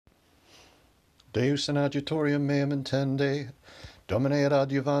Deus in adjutorium meum intende, Domine ad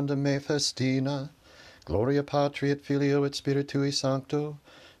adjuvanda me festina, Gloria Patri et Filio et Spiritui Sancto,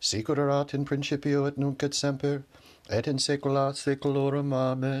 sicut erat in principio et nunc et semper, et in saecula saeculorum.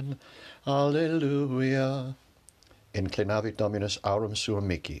 Amen. Alleluia. Inclinavit Dominus aurum suum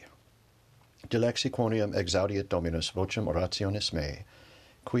mihi. Dilexi quoniam exaudiet Dominus vocem orationis mei,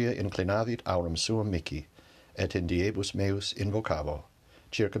 quia inclinavit aurum suum mihi, et in diebus meus invocavo,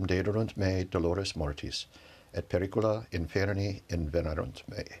 circumdederunt me dolores mortis, et pericula inferni invenerunt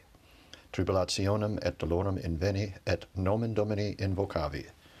me. Tribulationem et dolorem inveni, et nomen Domini invocavi.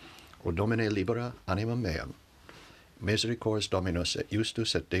 O Domine libera animam meam. Misericors Dominus et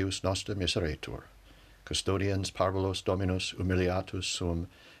justus et Deus noster miseretur. Custodiens parvulos Dominus humiliatus sum,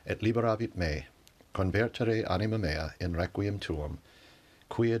 et liberavit me. Convertere anima mea in requiem tuum,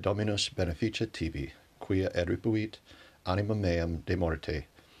 quia Dominus beneficet tibi, quia eripuit anima meam de morte,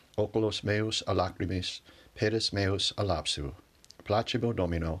 oculos meus a lacrimis, pedes meus a lapsu, placebo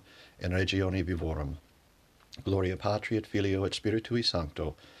Domino in regione vivorum. Gloria Patri et Filio et Spiritui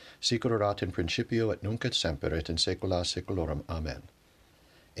Sancto, sicut erat in principio et nunc et semper et in saecula saeculorum. Amen.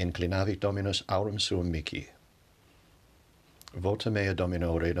 Inclinavit Dominus aurum suum mihi. Vota mea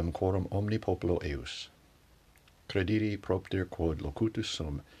Domino redem quorum omni populo eius. Crediri propter quod locutus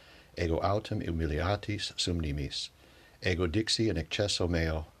sum, ego autem humiliatis sum nimis, ego dixi in excesso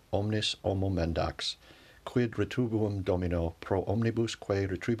meo, omnis homo mendax, quid retribuum Domino pro omnibus quae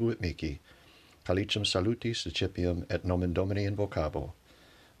retribuit mihi, calicem salutis recipiam et nomen Domini invocabo.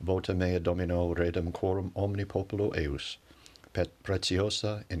 Vota mea Domino redem quorum omni populo eius, pet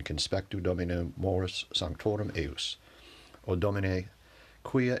preciosa in conspectu Domine moris sanctorum eius. O Domine,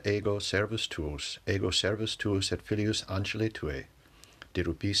 quia ego servus tuus et filius angeli tue,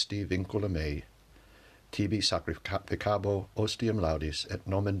 dirupisti vincula mei, tibi sacrificabo ostium laudis et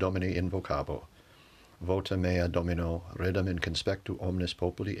nomen Domini invocabo. Vota mea Domino redem in conspectu omnes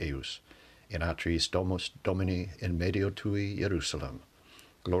populi eius, in atriis domus Domini in medio tui Jerusalem.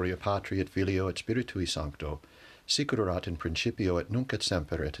 Gloria Patri et Filio et Spiritui Sancto, sicut erat in principio et nunc et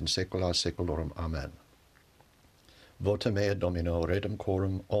semper et in saecula saeculorum. Amen. Vota mea Domino redem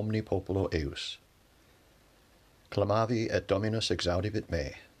quorum omni populo eius. Clamavi et Dominus exaudivit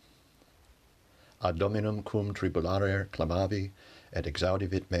me. Ad Dominum cum tribulare clamavi et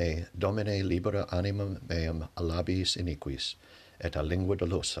exaudivit me, Domine libera animam meam a labiis iniquis, et a lingua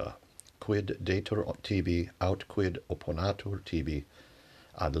dolosa, quid detur tibi aut quid opponatur tibi,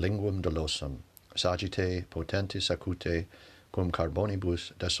 ad linguam dolosum, sagite potentis acute, cum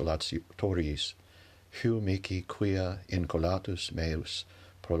carbonibus desolatoriis, hu mihi quia incolatus meus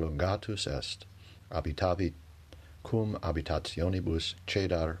prolongatus est, habitavit cum habitationibus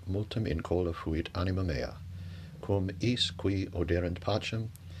cedar multum incola fuit anima mea, cum is qui oderent pacem,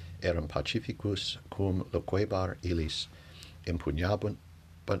 eram pacificus cum loquebar illis, impugnabunt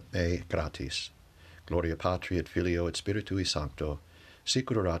me gratis. Gloria Patri et Filio et Spiritui Sancto,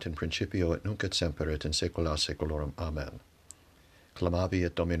 sicut erat in principio et nunc et semper et in saecula saeculorum. Amen. Clamavi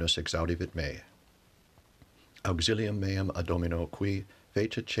et Dominus exaudivit me. Auxilium meum ad Domino qui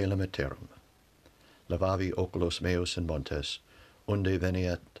fecit caelum et terram. Levavi oculos meus in montes, unde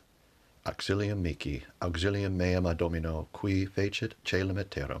veniet auxilium mihi, auxilium meum ad Domino qui fecit caelum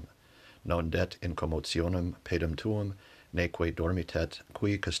et terram. Non det in commotionem pedem tuum, neque dormitet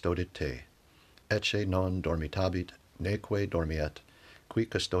qui custodit te. Ecce non dormitabit, neque dormiet, qui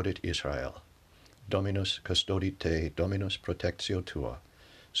custodit Israel. Dominus custodit te, Dominus protectio tua,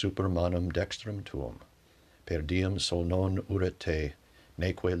 super manum dextrum tuum. Per diem sol non uret te,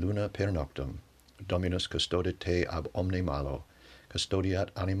 neque luna per noctum. Dominus custodit te ab omne malo, custodiat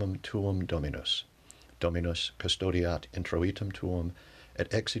animum tuum Dominus. Dominus custodiat introitum tuum, et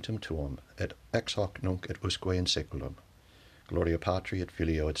exitum tuum, et ex hoc nunc et usque in saeculum. Gloria Patri et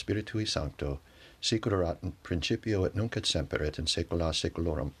Filio et Spiritui Sancto, sicut erat in principio et nunc et semper et in saecula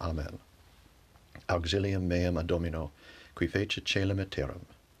saeculorum. Amen. Auxilium meum ad Domino, qui fecit caelum et terram.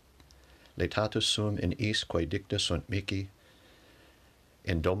 Letatus sum in is quae dicta sunt mihi,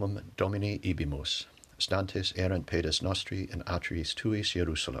 in domum Domini ibimus. Stantes erant pedes nostri in atriis tuis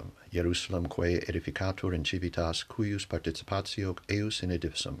Jerusalem, Jerusalem quae edificatur in civitas cuius participatio eius in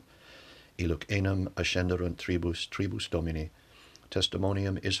edifisum. Illuc enum ascenderunt tribus Domini,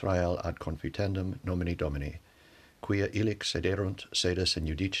 testimonium Israel ad confitendum nomini Domini, quia illic sederunt sedes in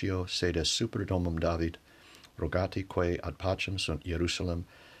judicio, sedes super domum David, rogati quae ad pacem sunt Jerusalem,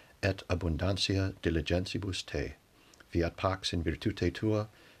 et abundantia diligentibus te, fiat pax in virtute tua,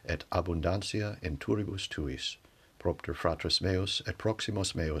 et abundantia in turibus tuis, propter fratres meus et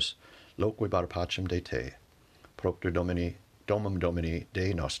proximos meus, loquebar pacem de te, propter domum Domini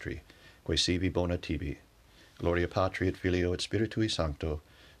Dei nostri, quae sibi bona tibi. Gloria Patri et Filio et Spiritui Sancto,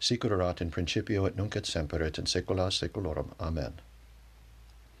 sic ut erat in principio et nunc et semper et in saecula saeculorum. Amen.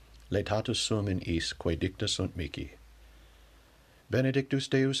 Laetatus sum in is quae dicta sunt mihi. Benedictus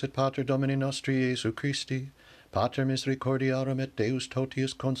Deus et Pater Domini nostri Iesu Christi, Pater misericordiarum et Deus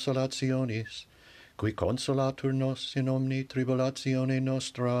totius consolationis, qui consolatur nos in omni tribulatione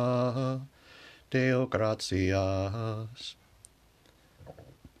nostra. Deo gratias.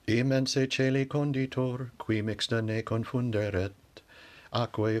 Immense celi conditor, qui mixta ne confunderet,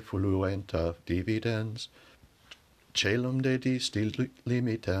 aquae fluenta dividens, celum dedisti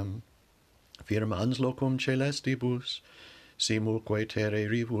limitem, firmans locum celestibus, simulque terre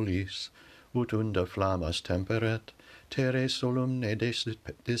rivulis, ut unda flammas temperet, terre solum ne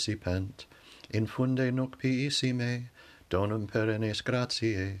dissipent, infunde nocpiissime, donum perennes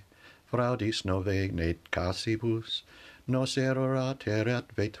gratiae, fraudis nove ne casibus, nos erorat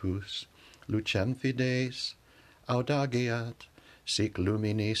erat vetus, lucem fides, audagiat, sic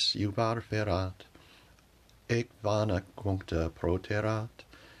luminis iubar ferat, ec vana cuncta proterat,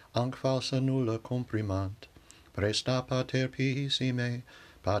 anc falsa nulla comprimant, presta pater pissime,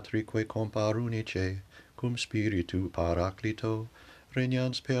 patrique comparunice, cum spiritu paraclito,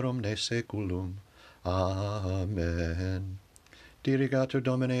 regnans per omne saeculum. Amen. Dirigatur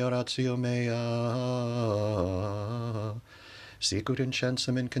Domine oratio mea, sicut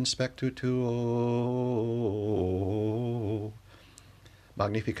incensum in conspectu tuo.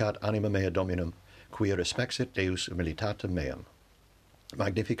 Magnificat anima mea Dominum, quia respexit Deus humilitatem meam.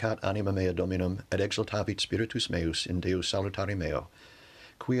 Magnificat anima mea Dominum, et exultavit spiritus meus in Deus salutari meo,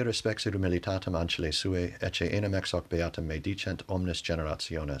 quia respexit humilitatem ancile sue, ecce enim ex hoc beatum me dicent omnes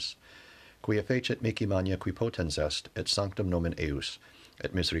generationes, quia fecit mihi magna qui potens est, et sanctum nomen eius,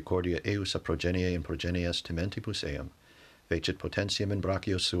 et misericordia eius a progenie in progenies tementibus eam, fecit potentiam in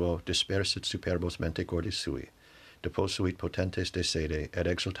brachio suo, dispersit superbos mente cordis sui, deposuit potentes de sede, et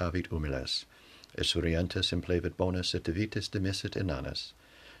exultavit humiles, et surientes implevit bonus, et divitis demissit inanes,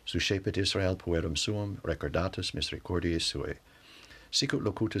 suscepit Israel puerum suum, recordatus misericordiae sue. Sicut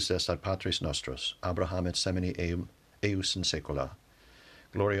locutus est ad Patris nostros, Abraham et semini eius in saecula.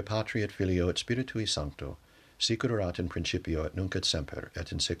 Gloria Patri et Filio et Spiritui Sancto, sic ut erat in principio et nunc et semper,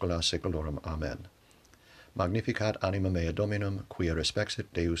 et in saecula saeculorum. Amen. Magnificat anima mea Dominum, quia respexit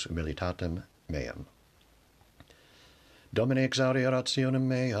Deus humilitatem meam. Domine exaudi orationem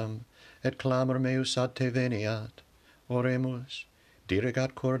meam, et clamor meus ad te veniat. Oremus,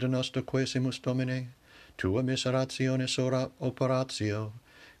 dirigat corda nostra quesimus Domine, tua miserationis ora operatio,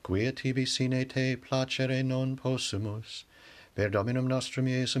 quia tibi sine te placere non possumus, per Dominum nostrum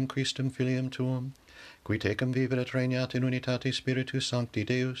Iesum Christum Filium tuum, qui tecum vivit et regnat in unitate Spiritus Sancti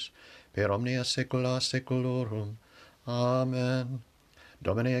Deus, per omnia saecula saeculorum. Amen.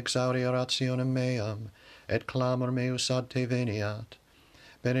 Domine exaudi orationem meam, et clamor meus ad te veniat.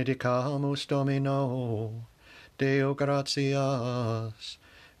 Benedicamus Domino, Deo gratias.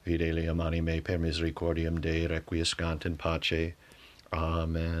 Fidelium animae per misericordiam Dei requiescant in pace.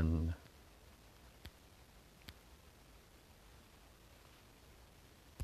 Amen.